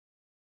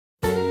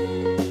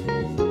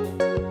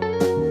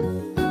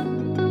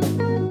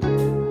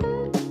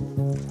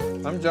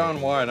I'm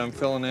John White. I'm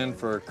filling in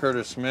for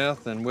Curtis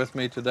Smith, and with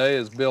me today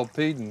is Bill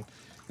Peden.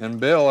 And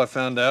Bill, I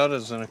found out,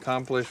 is an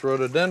accomplished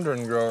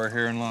rhododendron grower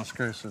here in Las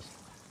Cruces.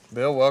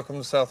 Bill, welcome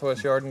to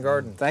Southwest Yard and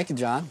Garden. Thank you,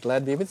 John.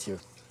 Glad to be with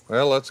you.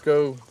 Well, let's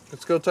go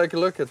take a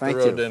look at the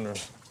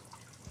rhododendrons.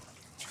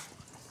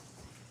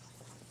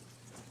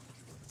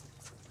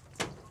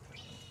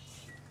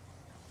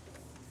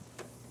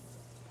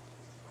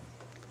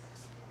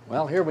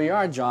 Well, here we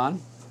are, John.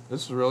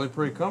 This is really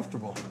pretty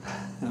comfortable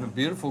and a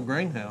beautiful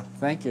greenhouse.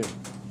 Thank you.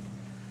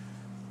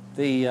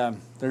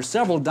 There's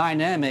several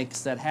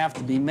dynamics that have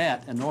to be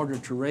met in order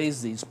to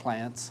raise these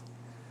plants.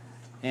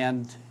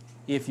 And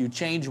if you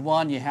change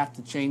one, you have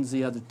to change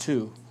the other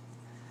two.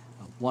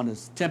 One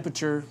is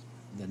temperature,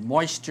 then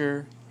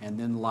moisture, and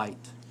then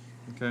light.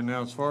 Okay,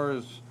 now as far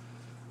as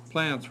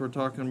plants, we're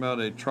talking about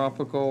a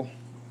tropical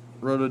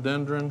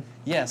rhododendron?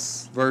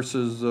 Yes.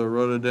 Versus the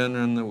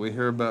rhododendron that we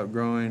hear about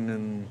growing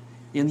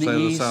in the say,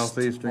 east, the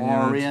southeastern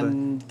or United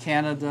in States.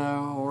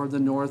 Canada or the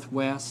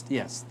Northwest.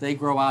 Yes, they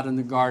grow out in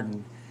the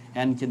garden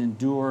and can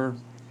endure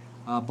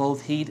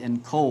both heat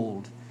and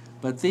cold.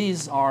 But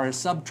these are a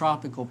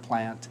subtropical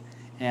plant,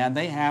 and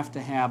they have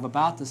to have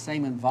about the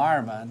same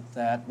environment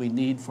that we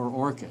need for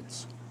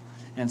orchids.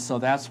 And so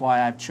that's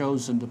why I've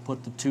chosen to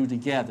put the two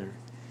together.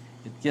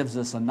 It gives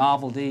us a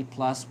novelty,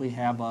 plus we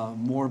have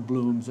more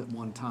blooms at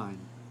one time.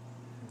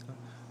 Okay.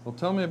 Well,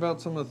 tell me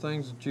about some of the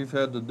things that you've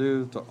had to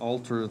do to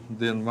alter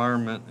the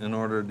environment in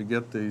order to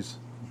get these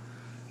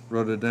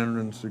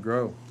rhododendrons to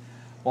grow.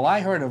 Well,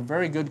 I heard a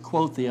very good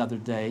quote the other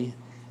day,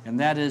 and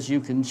that is, you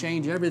can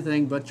change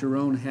everything but your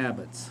own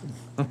habits.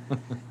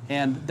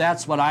 And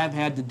that's what I've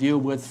had to deal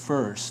with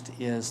first,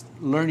 is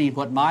learning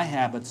what my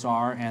habits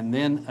are and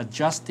then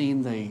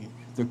adjusting the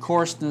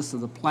coarseness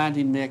of the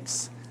planting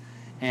mix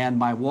and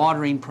my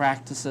watering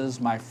practices,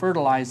 my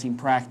fertilizing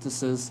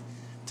practices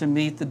to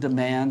meet the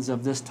demands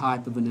of this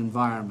type of an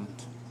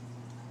environment.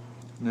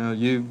 Now,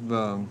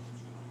 you've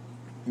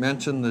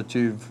mentioned that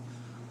you've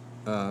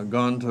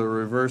gone to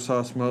reverse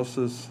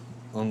osmosis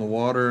on the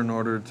water in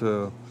order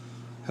to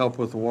help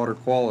with the water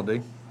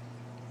quality.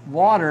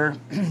 Water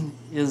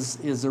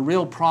is a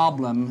real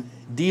problem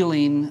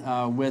dealing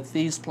with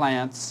these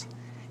plants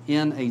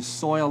in a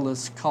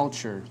soilless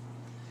culture.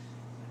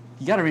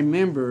 You got to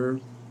remember,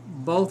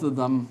 both of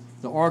them,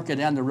 the orchid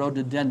and the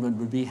rhododendron,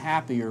 would be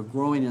happier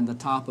growing in the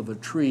top of a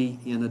tree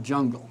in a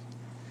jungle.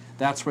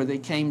 That's where they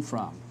came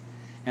from.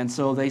 And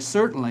so they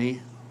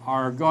certainly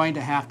are going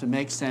to have to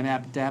make some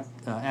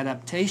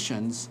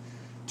adaptations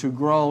to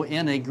grow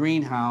in a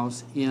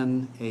greenhouse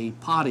in a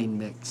potting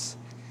mix.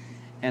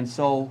 And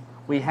so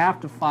we have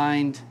to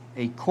find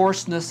a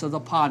coarseness of the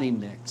potting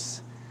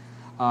mix.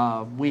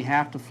 We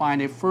have to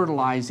find a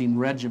fertilizing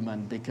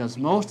regimen, because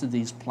most of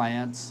these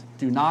plants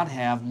do not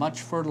have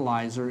much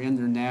fertilizer in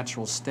their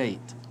natural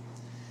state.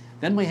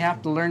 Then we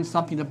have to learn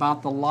something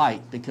about the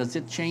light, because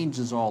it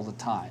changes all the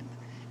time.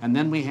 And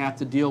then we have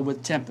to deal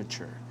with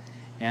temperature.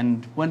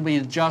 And when we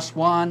adjust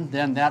one,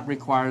 then that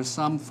requires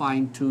some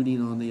fine-tuning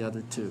on the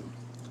other two.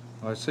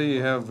 I see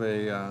you have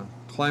a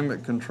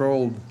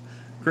climate-controlled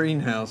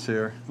greenhouse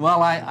here.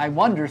 Well, I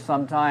wonder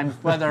sometimes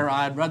whether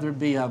I'd rather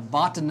be a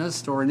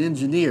botanist or an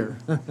engineer.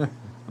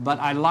 But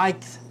I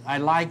like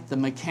the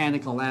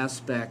mechanical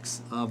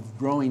aspects of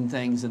growing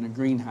things in a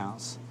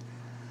greenhouse.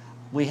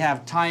 We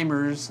have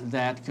timers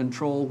that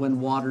control when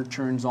water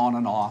turns on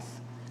and off.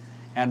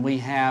 And we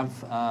have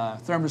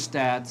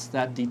thermostats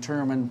that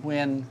determine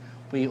when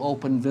we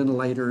open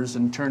ventilators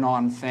and turn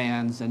on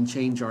fans and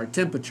change our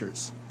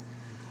temperatures.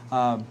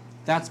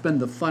 That's been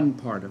the fun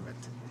part of it.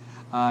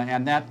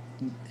 And that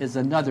is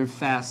another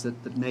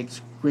facet that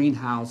makes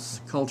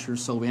greenhouse culture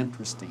so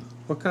interesting.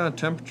 What kind of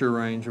temperature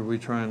range are we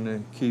trying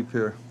to keep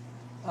here?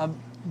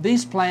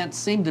 These plants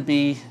seem to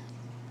be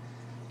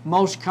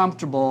most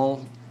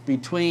comfortable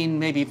between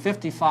maybe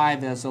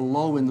 55 as a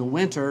low in the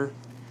winter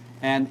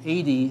and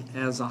 80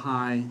 as a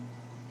high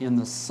in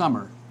the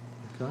summer.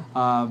 Okay.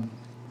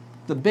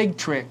 The big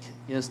trick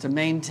is to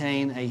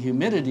maintain a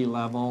humidity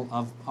level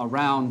of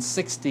around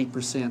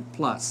 60%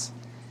 plus.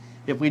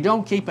 If we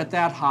don't keep it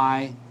that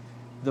high,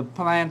 the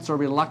plants are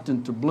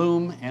reluctant to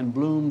bloom, and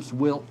blooms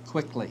wilt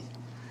quickly.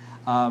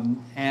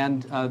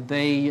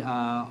 They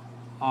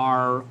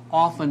are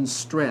often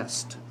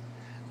stressed.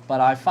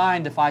 But I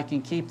find if I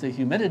can keep the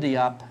humidity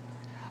up,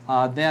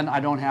 then I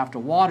don't have to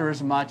water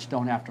as much,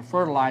 don't have to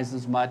fertilize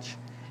as much,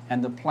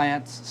 and the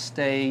plants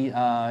stay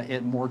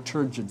in more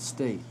turgid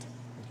state.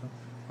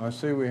 I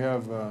see we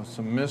have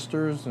some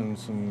misters and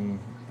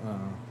some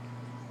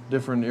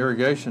different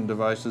irrigation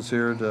devices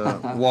here to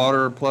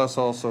water, plus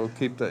also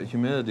keep that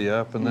humidity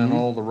up, and then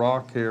all the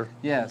rock here.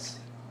 Yes.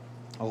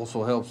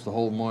 Also helps to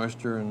hold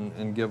moisture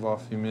and give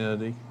off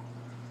humidity.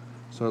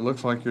 So it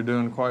looks like you're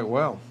doing quite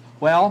well.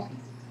 Well,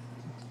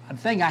 the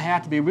thing I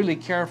have to be really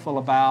careful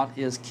about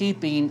is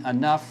keeping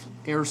enough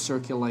air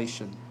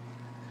circulation,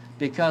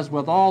 because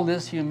with all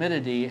this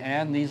humidity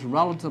and these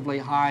relatively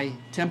high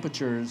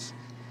temperatures,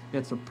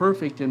 it's a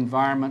perfect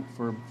environment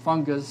for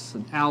fungus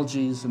and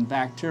algae and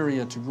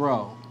bacteria to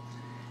grow.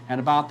 And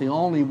about the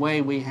only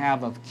way we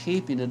have of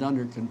keeping it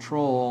under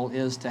control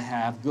is to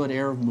have good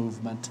air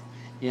movement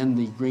in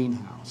the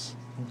greenhouse.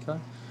 Okay.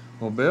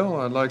 Well,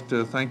 Bill, I'd like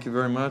to thank you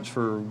very much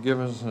for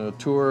giving us a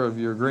tour of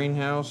your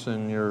greenhouse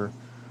and your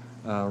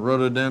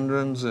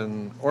rhododendrons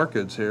and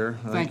orchids here.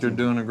 I think you're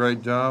doing a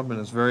great job, and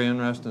it's very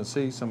interesting to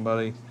see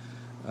somebody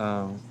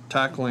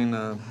tackling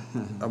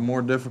a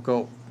more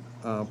difficult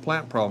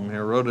plant problem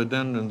here.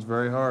 Rhododendron's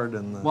very hard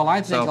in the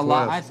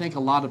Southwest. I think a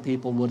lot of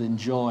people would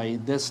enjoy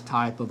this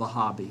type of a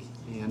hobby,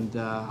 and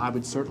I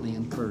would certainly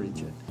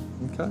encourage it.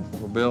 Okay.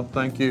 Well, Bill,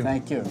 thank you.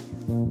 Thank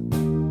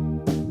you.